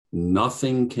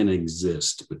Nothing can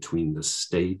exist between the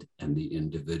state and the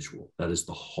individual. That is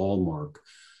the hallmark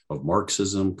of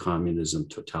Marxism, communism,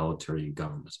 totalitarian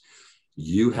governments.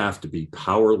 You have to be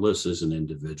powerless as an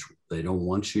individual. They don't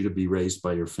want you to be raised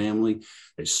by your family.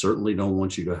 They certainly don't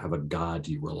want you to have a God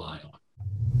you rely on.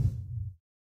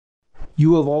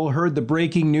 You have all heard the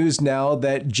breaking news now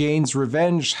that Jane's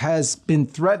Revenge has been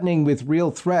threatening with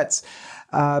real threats,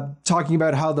 talking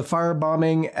about how the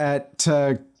firebombing at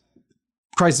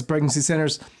crisis pregnancy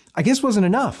centers, I guess, wasn't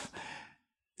enough.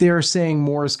 They're saying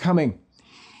more is coming.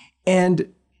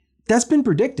 And that's been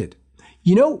predicted.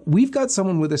 You know, we've got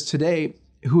someone with us today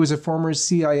who is a former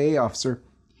CIA officer.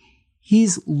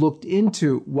 He's looked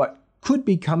into what could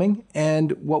be coming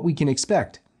and what we can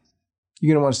expect.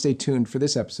 You're going to want to stay tuned for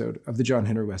this episode of The John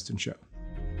Henry Weston Show.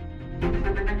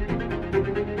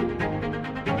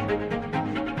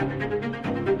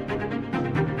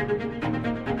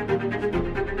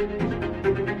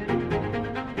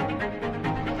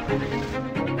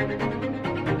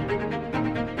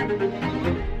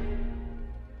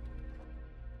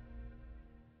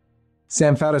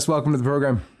 Sam Faddis, welcome to the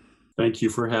program. Thank you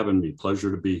for having me.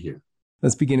 Pleasure to be here.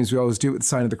 Let's begin as we always do with the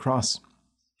sign of the cross.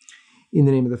 In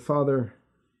the name of the Father,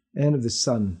 and of the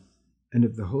Son, and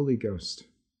of the Holy Ghost.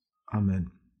 Amen.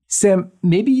 Sam,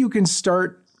 maybe you can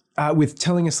start with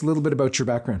telling us a little bit about your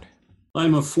background.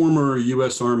 I'm a former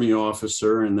U.S. Army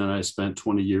officer, and then I spent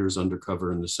 20 years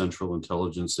undercover in the Central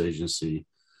Intelligence Agency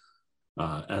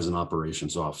as an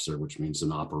operations officer, which means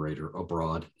an operator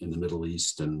abroad in the Middle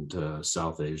East and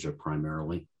South Asia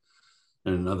primarily.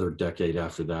 And another decade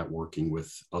after that, working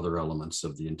with other elements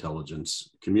of the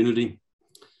intelligence community.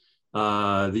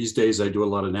 These days, I do a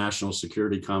lot of national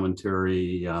security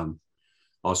commentary.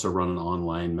 Also run an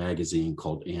online magazine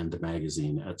called And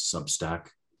Magazine at Substack.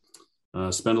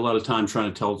 Spend a lot of time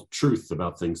trying to tell truth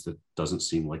about things that doesn't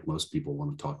seem like most people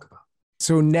want to talk about.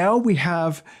 So now we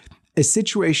have a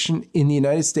situation in the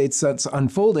United States that's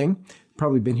unfolding,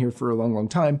 probably been here for a long, long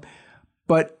time,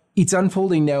 but it's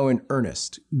unfolding now in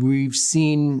earnest. We've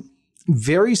seen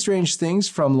very strange things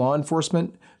from law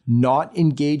enforcement not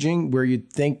engaging where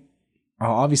you'd think,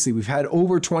 obviously, we've had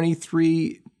over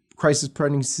 23 crisis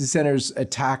pregnancy centers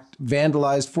attacked,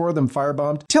 vandalized, 4 of them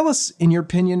firebombed. Tell us, in your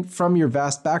opinion, from your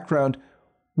vast background,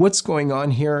 what's going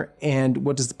on here and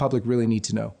what does the public really need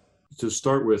to know? To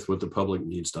start with, what the public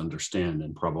needs to understand,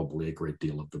 and probably a great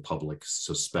deal of the public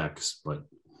suspects, but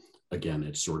again,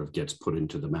 it sort of gets put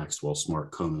into the Maxwell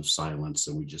Smart cone of silence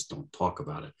and we just don't talk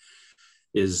about it,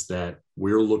 is that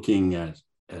we're looking at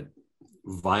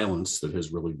violence that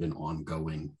has really been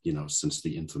ongoing, since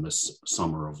the infamous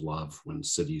Summer of Love when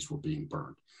cities were being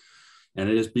burned. And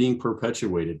it is being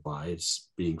perpetuated by, it's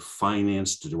being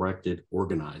financed, directed,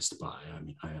 organized by,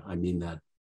 I mean that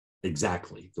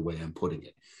exactly the way I'm putting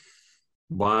it,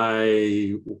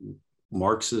 by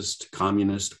Marxist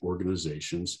communist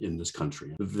organizations in this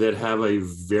country that have a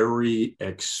very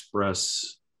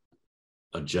express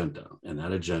agenda. And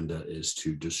that agenda is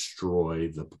to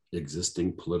destroy the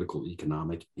existing political,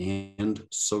 economic, and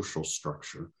social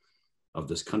structure of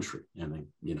this country. And,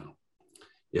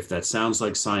 if that sounds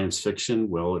like science fiction,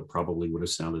 well, it probably would have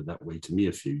sounded that way to me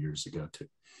a few years ago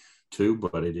too,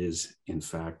 but it is in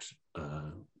fact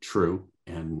true.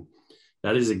 And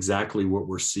that is exactly what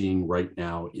we're seeing right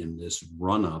now in this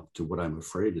run-up to what I'm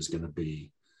afraid is going to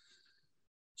be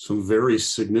some very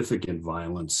significant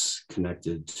violence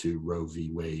connected to Roe v.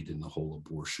 Wade and the whole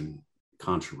abortion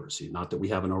controversy. Not that we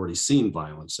haven't already seen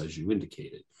violence, as you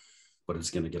indicated, but it's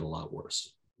going to get a lot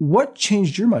worse. What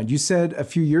changed your mind? You said a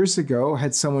few years ago,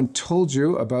 had someone told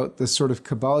you about the sort of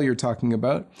cabal you're talking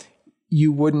about,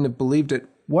 you wouldn't have believed it.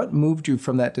 What moved you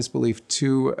from that disbelief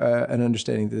to an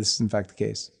understanding that this is in fact the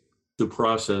case? The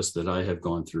process that I have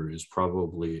gone through is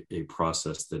probably a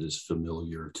process that is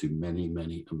familiar to many,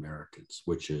 many Americans,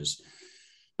 which is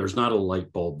there's not a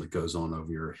light bulb that goes on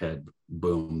over your head.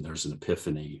 Boom, there's an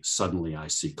epiphany. Suddenly I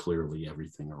see clearly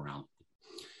everything around me.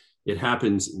 It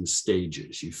happens in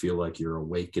stages. You feel like you're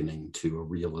awakening to a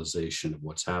realization of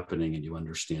what's happening and you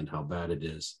understand how bad it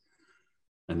is.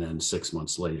 And then 6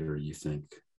 months later, you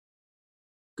think,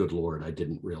 good Lord, I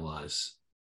didn't realize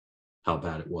how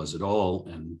bad it was at all.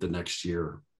 And the next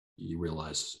year you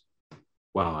realize,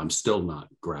 wow, I'm still not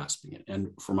grasping it.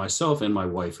 And for myself and my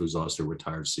wife, who's also a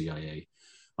retired CIA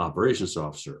operations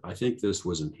officer, I think this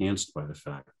was enhanced by the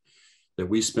fact that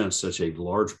we spent such a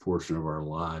large portion of our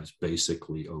lives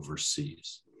basically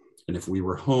overseas. And if we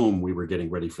were home, we were getting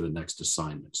ready for the next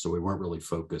assignment. So we weren't really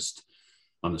focused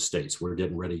on the States. We were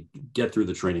getting ready, get through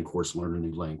the training course, learn a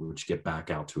new language, get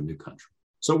back out to a new country.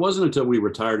 So it wasn't until we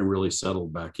retired and really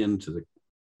settled back into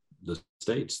the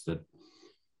States that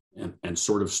and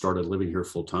sort of started living here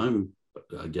full time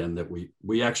again, that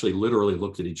we actually literally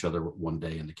looked at each other one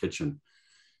day in the kitchen.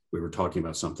 We were talking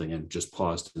about something and just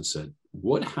paused and said,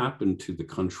 what happened to the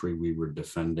country we were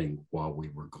defending while we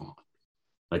were gone?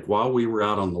 Like while we were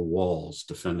out on the walls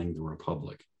defending the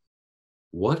Republic,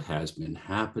 what has been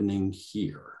happening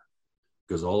here?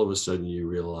 Because all of a sudden you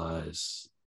realize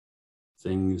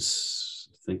this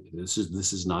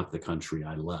is not the country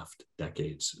I left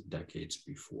decades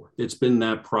before. It's been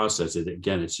that process.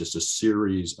 It's just a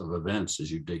series of events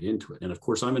as you dig into it. And of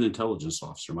course, I'm an intelligence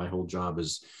officer. My whole job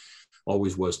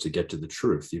always was to get to the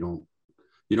truth. You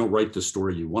don't write the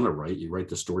story you want to write. You write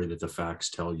the story that the facts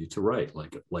tell you to write,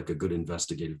 like a good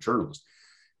investigative journalist.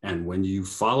 And when you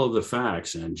follow the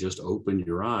facts and just open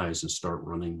your eyes and start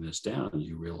running this down,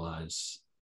 you realize,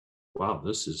 wow,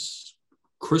 this is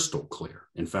crystal clear.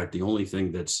 In fact, the only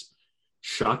thing that's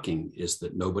shocking is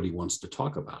that nobody wants to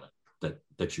talk about it,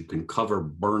 that you can cover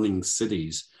burning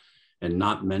cities and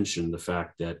not mention the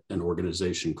fact that an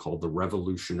organization called the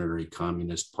Revolutionary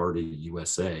Communist Party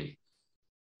USA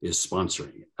is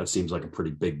sponsoring it. That seems like a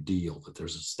pretty big deal, that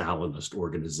there's a Stalinist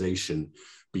organization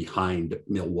behind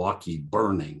Milwaukee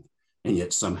burning, and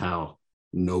yet somehow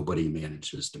nobody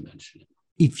manages to mention it.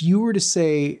 If you were to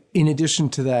say, in addition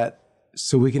to that,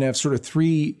 so we can have sort of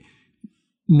three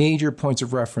major points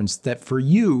of reference that for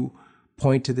you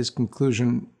point to this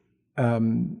conclusion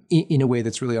in a way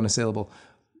that's really unassailable,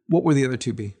 what would the other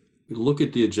two be? Look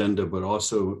at the agenda, but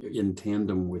also in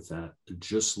tandem with that,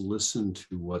 just listen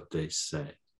to what they say.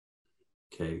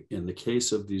 Okay. In the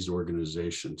case of these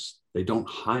organizations, they don't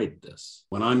hide this.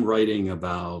 When I'm writing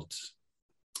about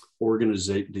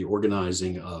the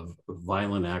organizing of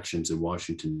violent actions in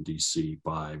Washington, D.C.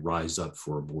 by Rise Up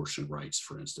for Abortion Rights,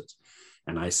 for instance,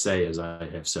 and I say, as I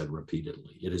have said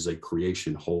repeatedly, it is a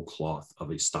creation whole cloth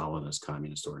of a Stalinist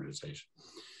communist organization.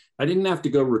 I didn't have to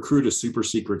go recruit a super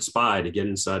secret spy to get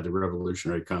inside the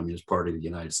Revolutionary Communist Party of the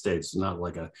United States. It's not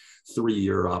like a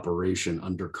 3-year operation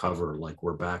undercover like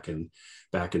we're back in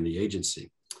the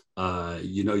agency.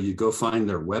 You go find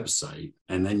their website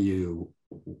and then you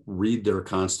read their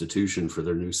constitution for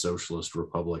their new socialist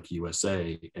republic,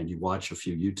 USA, and you watch a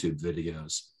few YouTube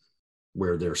videos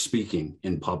where they're speaking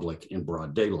in public in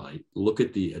broad daylight. Look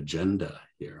at the agenda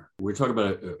here. We're talking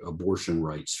about abortion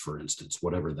rights, for instance,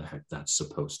 whatever the heck that's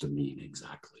supposed to mean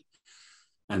exactly.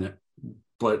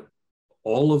 But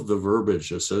all of the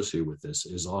verbiage associated with this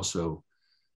is also,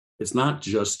 it's not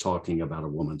just talking about a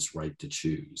woman's right to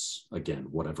choose, again,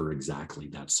 whatever exactly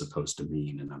that's supposed to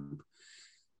mean.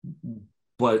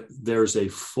 But there's a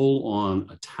full-on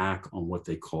attack on what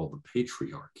they call the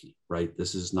patriarchy, right?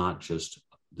 This is not just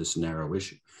this narrow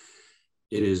issue.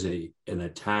 It is an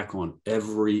attack on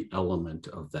every element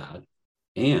of that.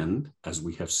 And as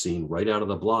we have seen right out of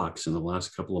the blocks in the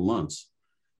last couple of months,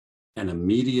 an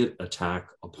immediate attack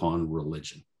upon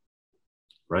religion,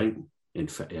 right? In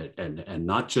fact, and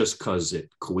not just because it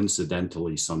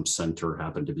coincidentally some center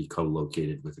happened to be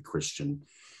co-located with a Christian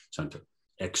center.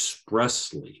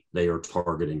 Expressly, they are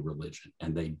targeting religion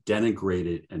and they denigrate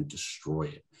it and destroy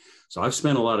it. So I've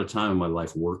spent a lot of time in my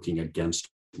life working against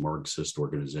Marxist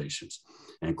organizations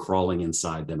and crawling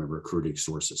inside them and recruiting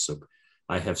sources. So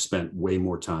I have spent way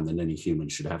more time than any human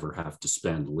should ever have to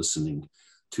spend listening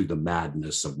to the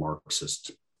madness of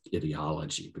Marxist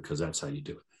ideology, because that's how you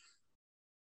do it.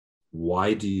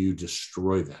 Why do you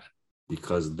destroy that?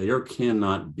 Because there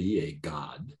cannot be a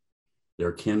God.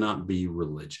 There cannot be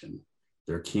religion.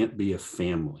 There can't be a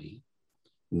family.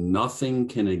 Nothing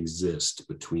can exist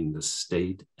between the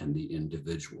state and the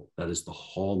individual. That is the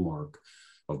hallmark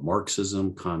of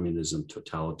Marxism, communism,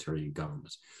 totalitarian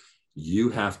governments. You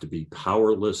have to be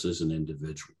powerless as an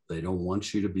individual. They don't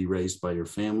want you to be raised by your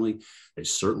family. They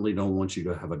certainly don't want you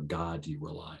to have a God you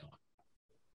rely on.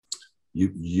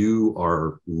 You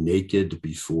are naked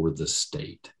before the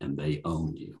state and they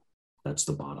own you. That's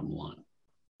the bottom line.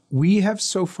 We have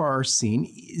so far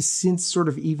seen, since sort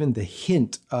of even the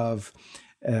hint of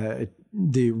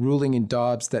the ruling in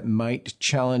Dobbs that might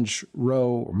challenge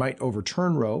Roe or might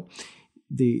overturn Roe,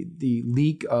 the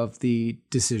leak of the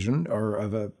decision or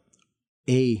of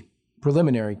a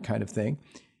preliminary kind of thing,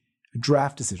 a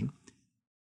draft decision,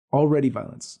 already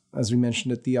violence. As we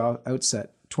mentioned at the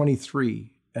outset,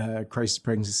 23 crisis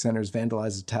pregnancy centers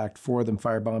vandalized, attacked, 4 of them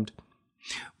firebombed.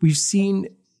 We've seen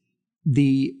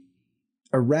the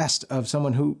arrest of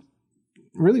someone who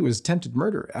really was attempted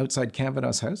murder outside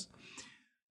Kavanaugh's house.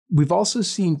 We've also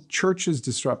seen churches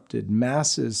disrupted,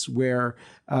 masses where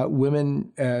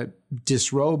women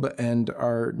disrobe and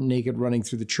are naked running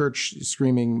through the church,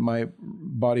 screaming, "My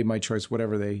body, my choice,"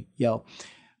 whatever they yell.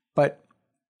 But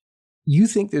you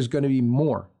think there's going to be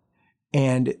more.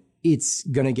 and it's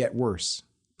going to get worse.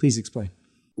 Please explain.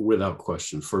 Without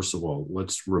question. First of all,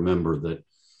 let's remember that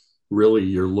really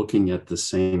you're looking at the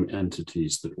same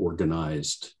entities that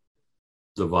organized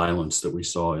the violence that we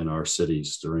saw in our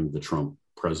cities during the Trump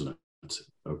presidency,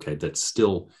 okay, that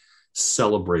still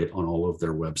celebrate on all of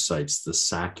their websites the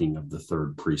sacking of the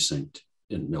 3rd precinct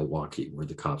in Milwaukee, where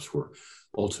the cops were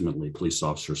ultimately police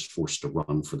officers forced to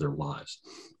run for their lives.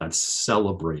 That's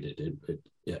celebrated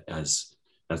as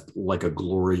like a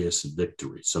glorious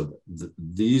victory. So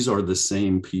these are the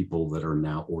same people that are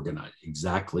now organized,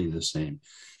 exactly the same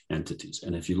entities.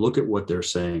 And if you look at what they're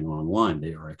saying online,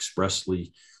 they are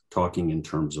expressly talking in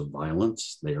terms of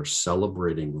violence. They are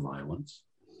celebrating violence.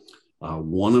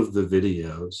 One of the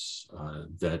videos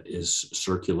that is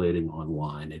circulating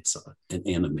online, it's an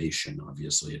animation,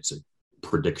 obviously. It's a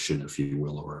prediction, if you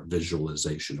will, or a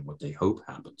visualization of what they hope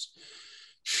happens,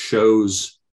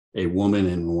 shows a woman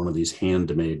in one of these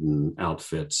handmaiden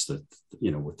outfits that,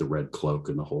 with the red cloak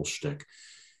and the whole shtick.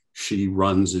 She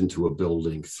runs into a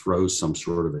building, throws some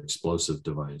sort of explosive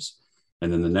device.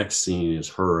 And then the next scene is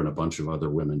her and a bunch of other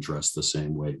women dressed the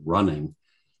same way running,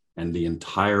 and the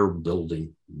entire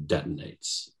building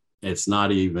detonates. It's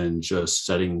not even just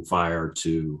setting fire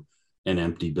to an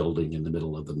empty building in the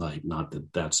middle of the night. Not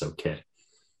that that's okay.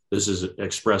 This is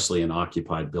expressly an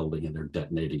occupied building, and they're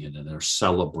detonating it, and they're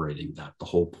celebrating that. The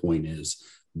whole point is,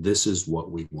 this is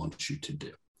what we want you to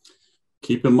do.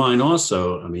 Keep in mind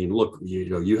also, look,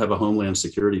 you have a Homeland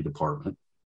Security Department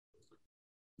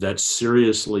that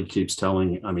seriously keeps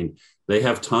telling, they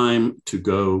have time to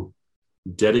go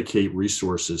dedicate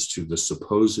resources to the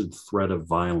supposed threat of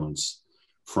violence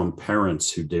from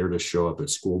parents who dare to show up at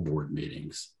school board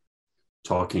meetings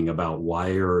talking about,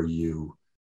 why are you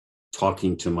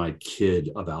talking to my kid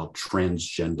about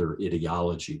transgender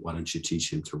ideology? Why don't you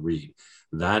teach him to read?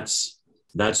 That's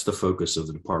the focus of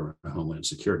the Department of Homeland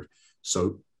Security.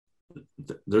 So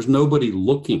there's nobody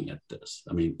looking at this.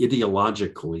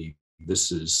 Ideologically,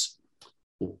 this is,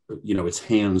 it's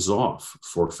hands off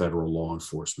for federal law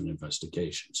enforcement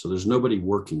investigation. So there's nobody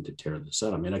working to tear this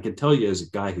out. I can tell you, as a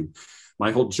guy who,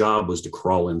 my whole job was to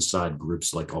crawl inside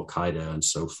groups like Al Qaeda and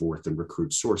so forth and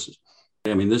recruit sources.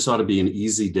 This ought to be an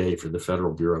easy day for the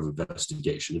Federal Bureau of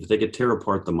Investigation. If they could tear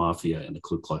apart the mafia and the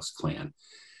Ku Klux Klan,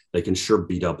 they can sure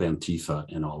beat up Antifa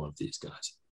and all of these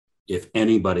guys, if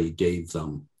anybody gave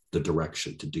them the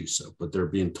direction to do so. But they're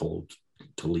being told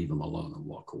to leave them alone and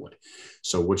walk away.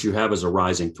 So what you have is a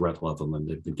rising threat level, and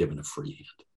they've been given a free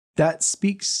hand. That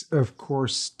speaks, of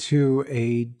course, to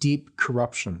a deep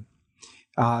corruption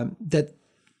that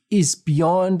is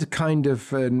beyond kind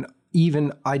of an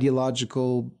even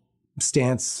ideological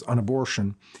stance on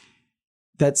abortion.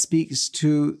 That speaks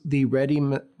to the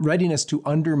readiness to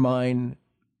undermine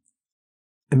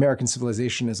American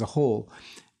civilization as a whole.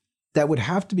 That would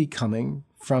have to be coming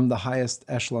from the highest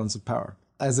echelons of power.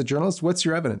 As a journalist, what's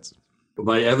your evidence?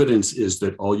 My evidence is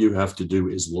that all you have to do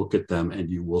is look at them and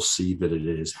you will see that it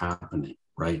is happening,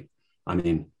 right?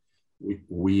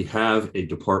 We have a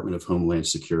Department of Homeland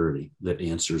Security that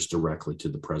answers directly to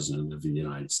the President of the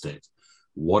United States.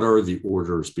 What are the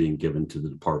orders being given to the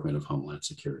Department of Homeland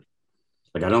Security?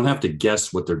 I don't have to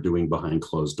guess what they're doing behind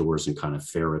closed doors and kind of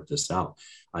ferret this out.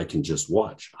 I can just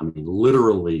watch.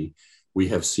 Literally, we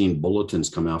have seen bulletins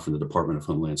come out from the Department of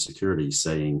Homeland Security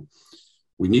saying,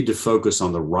 we need to focus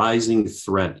on the rising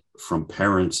threat from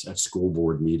parents at school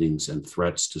board meetings and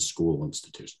threats to school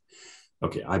institutions.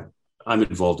 Okay, I'm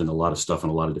involved in a lot of stuff on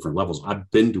a lot of different levels. I've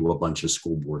been to a bunch of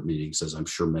school board meetings, as I'm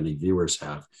sure many viewers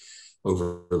have,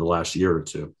 over the last year or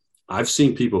two. I've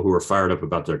seen people who are fired up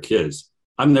about their kids.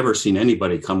 I've never seen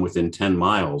anybody come within 10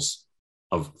 miles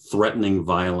of threatening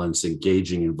violence,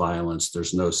 engaging in violence.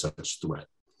 There's no such threat.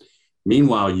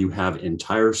 Meanwhile, you have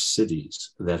entire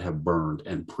cities that have burned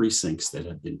and precincts that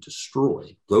have been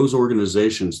destroyed. Those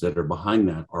organizations that are behind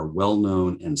that are well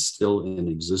known and still in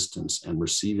existence and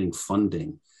receiving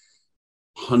funding,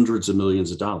 hundreds of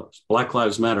millions of dollars. Black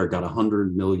Lives Matter got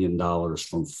 $100 million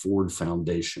from Ford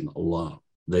Foundation alone.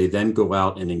 They then go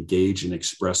out and engage in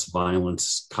express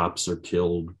violence. Cops are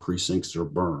killed, precincts are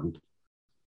burned.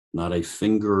 Not a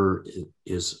finger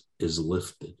is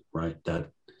lifted, right?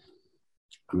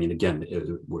 Again,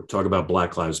 we're talking about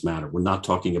Black Lives Matter. We're not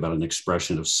talking about an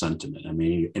expression of sentiment.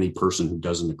 Any person who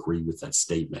doesn't agree with that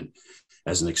statement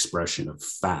as an expression of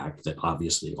fact that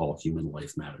obviously all human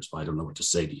life matters, but I don't know what to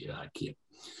say to you. I can't,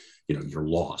 you're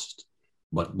lost.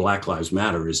 But Black Lives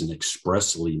Matter is an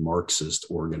expressly Marxist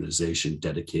organization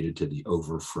dedicated to the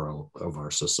overthrow of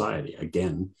our society.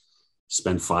 Again,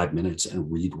 spend 5 minutes and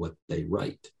read what they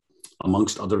write.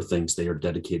 Amongst other things, they are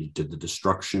dedicated to the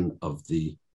destruction of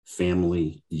the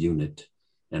family unit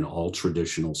and all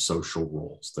traditional social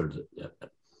roles.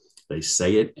 They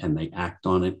say it and they act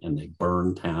on it and they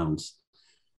burn towns,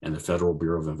 and the Federal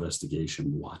Bureau of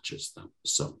Investigation watches them.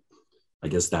 So I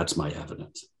guess that's my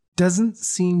evidence. Doesn't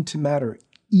seem to matter.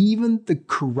 Even the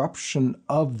corruption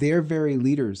of their very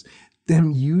leaders,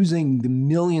 them using the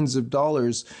millions of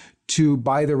dollars to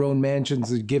buy their own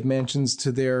mansions and give mansions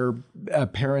to their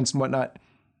parents and whatnot,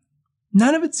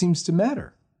 none of it seems to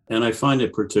matter. And I find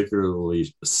it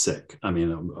particularly sick. I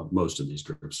mean, most of these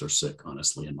groups are sick,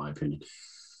 honestly, in my opinion.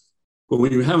 But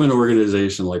when you have an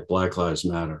organization like Black Lives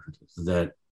Matter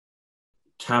that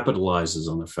capitalizes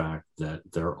on the fact that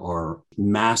there are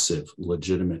massive,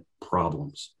 legitimate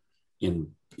problems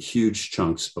in huge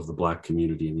chunks of the Black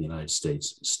community in the United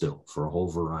States still, for a whole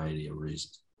variety of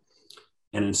reasons.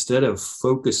 And instead of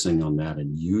focusing on that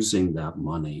and using that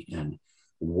money and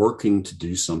working to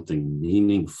do something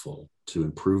meaningful to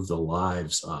improve the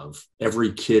lives of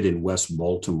every kid in West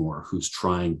Baltimore who's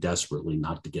trying desperately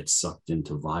not to get sucked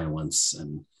into violence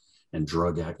and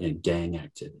drug and gang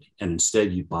activity. And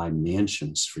instead you buy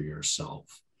mansions for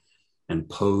yourself and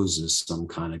pose as some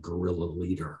kind of guerrilla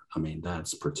leader. I mean,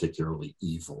 that's particularly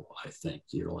evil, I think.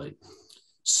 You're like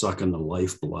sucking the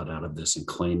lifeblood out of this and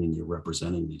claiming you're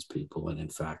representing these people. And in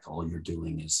fact, all you're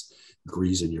doing is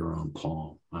greasing your own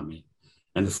palm. I mean,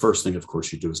 and the first thing, of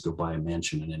course, you do is go buy a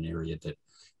mansion in an area that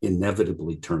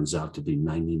inevitably turns out to be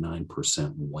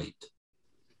 99% white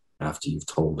after you've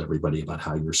told everybody about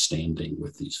how you're standing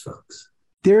with these folks.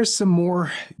 There's some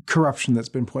more corruption that's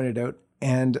been pointed out,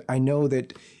 and I know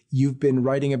that you've been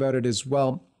writing about it as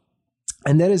well.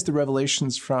 And that is the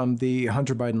revelations from the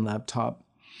Hunter Biden laptop.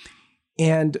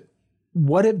 And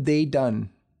what have they done,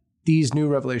 these new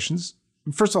revelations?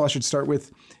 First of all, I should start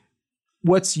with,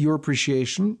 what's your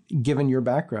appreciation, given your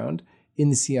background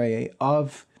in the CIA,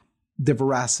 of the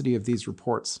veracity of these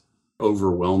reports?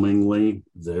 Overwhelmingly,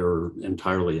 they're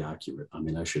entirely accurate. I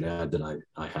mean, I should add that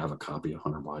I have a copy of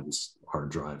Hunter Biden's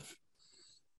hard drive.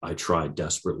 I tried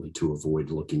desperately to avoid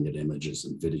looking at images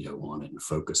and video on it and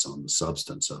focus on the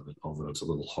substance of it, although it's a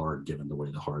little hard given the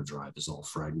way the hard drive is all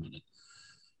fragmented.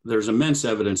 There's immense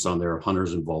evidence on there of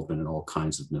Hunter's involvement in all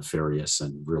kinds of nefarious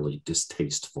and really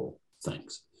distasteful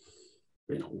things.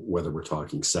 You know, whether we're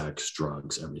talking sex,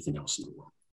 drugs, everything else in the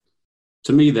world.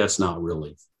 To me, that's not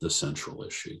really the central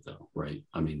issue, though, right?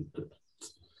 I mean,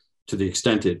 to the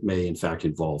extent it may, in fact,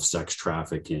 involve sex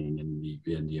trafficking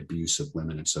and the abuse of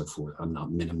women and so forth, I'm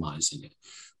not minimizing it.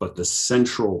 But the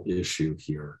central issue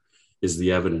here is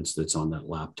the evidence that's on that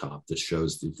laptop that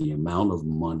shows that the amount of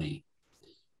money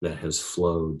that has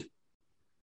flowed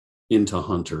into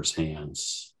Hunter's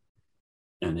hands,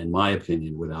 and in my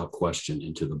opinion, without question,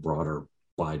 into the broader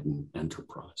Biden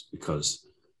enterprise. Because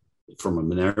from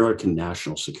an American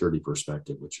national security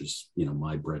perspective, which is, you know,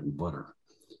 my bread and butter,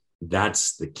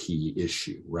 that's the key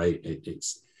issue, right?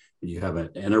 It's you have an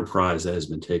enterprise that has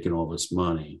been taking all this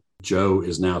money. Joe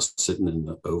is now sitting in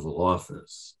the Oval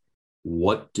Office.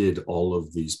 What did all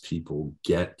of these people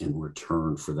get in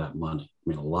return for that money? I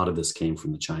mean, a lot of this came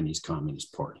from the Chinese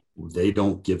Communist Party. They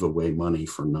don't give away money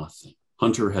for nothing.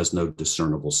 Hunter has no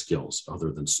discernible skills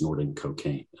other than snorting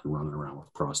cocaine and running around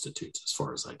with prostitutes, as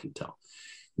far as I can tell.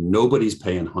 Nobody's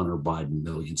paying Hunter Biden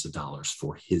millions of dollars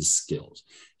for his skills.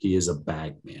 He is a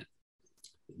bag man.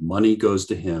 Money goes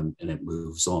to him and it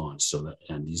moves on.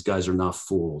 And these guys are not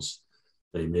fools.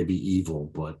 They may be evil,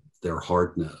 but they're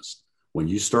hard-nosed. When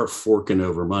you start forking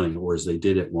over money, or as they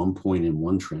did at one point in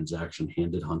one transaction,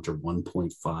 handed Hunter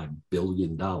 $1.5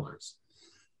 billion,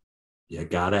 you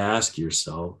got to ask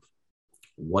yourself,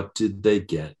 what did they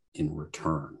get in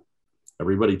return?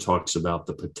 Everybody talks about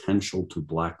the potential to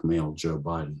blackmail Joe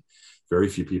Biden. Very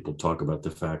few people talk about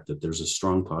the fact that there's a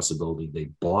strong possibility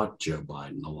they bought Joe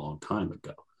Biden a long time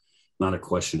ago. Not a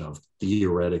question of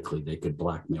theoretically they could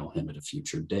blackmail him at a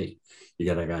future date. You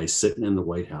got a guy sitting in the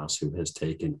White House who has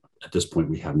taken, at this point,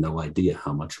 we have no idea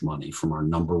how much money from our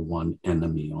number one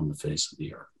enemy on the face of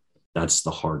the earth. That's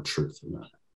the hard truth of that.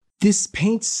 This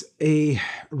paints a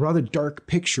rather dark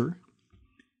picture.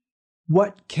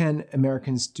 What can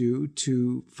Americans do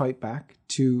to fight back,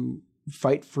 to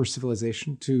fight for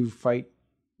civilization, to fight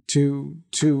to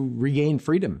regain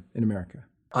freedom in America?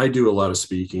 I do a lot of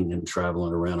speaking and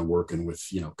traveling around and working with,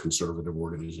 conservative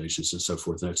organizations and so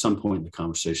forth. And at some point in the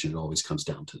conversation, it always comes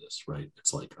down to this, right?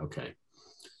 It's like, okay,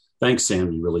 thanks,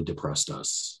 Sam, you really depressed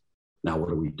us. Now what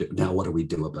do we do? Now what do we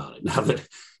do about it?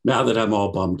 Now that I'm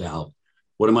all bummed out,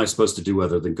 what am I supposed to do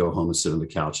other than go home and sit on the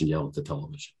couch and yell at the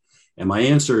television? And my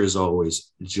answer is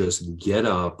always just get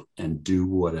up and do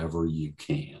whatever you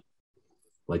can.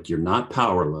 Like, you're not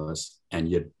powerless and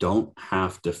you don't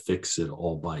have to fix it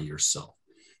all by yourself.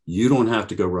 You don't have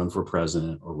to go run for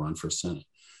president or run for Senate,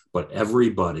 but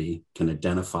everybody can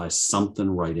identify something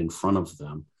right in front of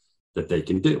them that they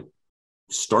can do.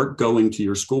 Start going to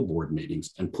your school board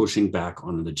meetings and pushing back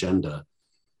on an agenda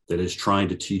that is trying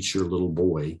to teach your little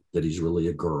boy that he's really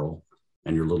a girl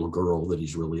and your little girl that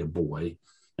he's really a boy,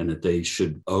 and that they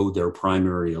should owe their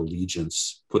primary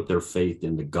allegiance, put their faith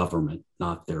in the government,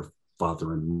 not their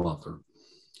father and mother.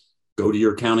 Go to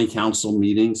your county council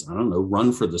meetings. I don't know,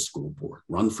 run for the school board,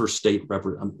 run for state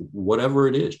whatever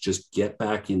it is, just get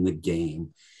back in the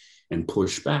game and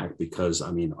push back. Because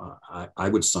I mean, I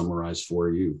would summarize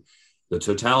for you, the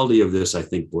totality of this, I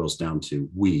think, boils down to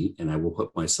we, and I will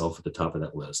put myself at the top of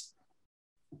that list,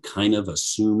 kind of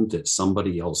assumed that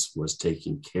somebody else was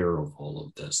taking care of all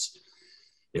of this.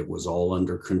 It was all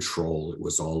under control. It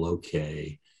was all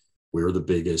okay. We're the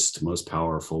biggest, most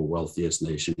powerful, wealthiest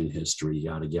nation in history,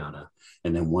 yada, yada.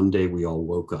 And then one day we all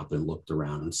woke up and looked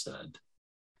around and said,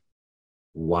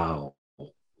 wow,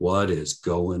 what is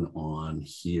going on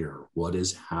here? What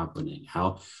is happening?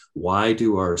 Why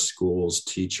do our schools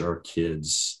teach our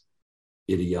kids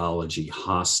ideology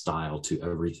hostile to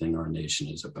everything our nation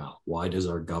is about? Why does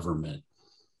our government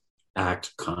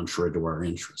act contrary to our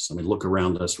interests? I mean, look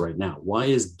around us right now. Why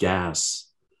is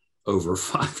gas over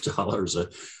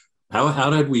 $5? How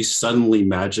did we suddenly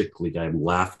magically, I'm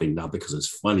laughing not because it's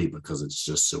funny, because it's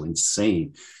just so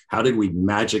insane. How did we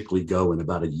magically go in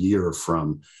about a year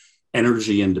from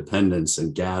energy independence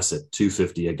and gas at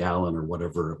 $2.50 a gallon or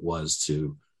whatever it was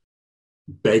to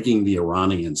begging the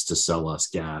Iranians to sell us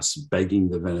gas, begging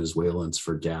the Venezuelans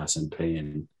for gas and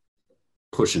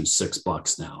pushing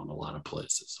 $6 now in a lot of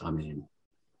places? I mean,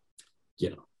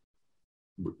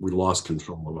 we lost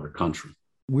control of our country.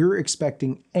 We're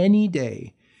expecting any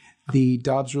day the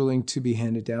Dobbs ruling to be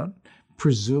handed down.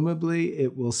 Presumably,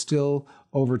 it will still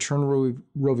overturn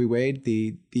Roe v. Wade.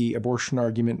 The abortion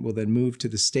argument will then move to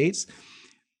the states.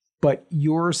 But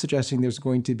you're suggesting there's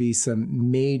going to be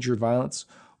some major violence.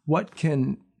 What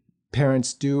can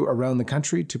parents do around the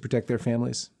country to protect their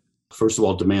families? First of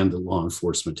all, demand that law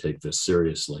enforcement take this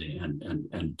seriously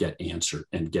and get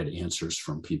answers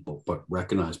from people. But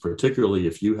recognize, particularly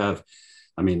if you have,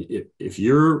 I mean, if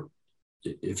you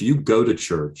go to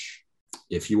church,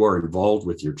 if you are involved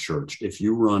with your church, if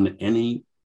you run any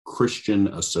Christian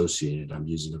associated, I'm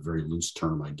using a very loose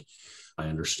term, I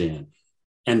understand,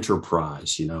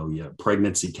 enterprise,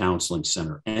 pregnancy counseling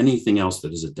center, anything else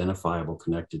that is identifiable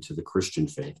connected to the Christian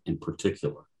faith in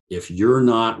particular. If you're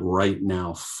not right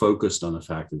now focused on the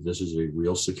fact that this is a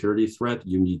real security threat,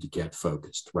 you need to get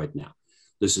focused right now.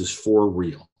 This is for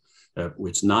real.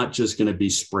 It's not just going to be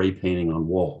spray painting on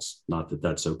walls. Not that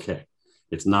that's okay.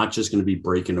 It's not just going to be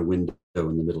breaking a window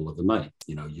in the middle of the night.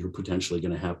 You're potentially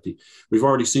going to have we've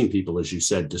already seen people, as you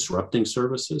said, disrupting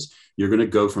services. You're going to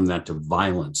go from that to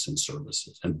violence in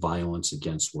services and violence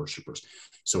against worshipers.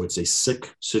 So it's a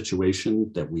sick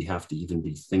situation that we have to even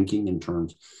be thinking in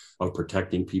terms of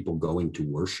protecting people going to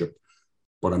worship.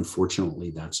 But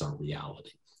unfortunately, that's our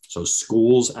reality. So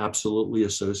schools absolutely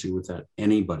associate with that.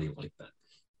 Anybody like that.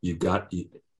 You've got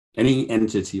any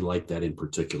entity like that in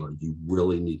particular, you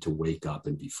really need to wake up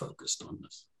and be focused on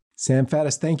this. Sam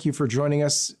Faddis, thank you for joining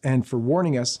us and for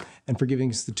warning us and for giving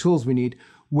us the tools we need.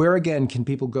 Where, again, can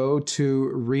people go to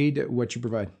read what you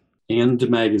provide? And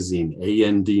Magazine,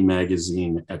 AND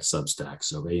Magazine at Substack.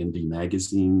 So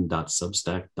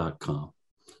andmagazine.substack.com.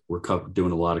 We're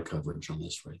doing a lot of coverage on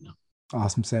this right now.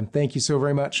 Awesome, Sam. Thank you so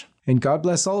very much. And God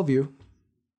bless all of you.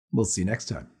 We'll see you next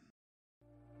time.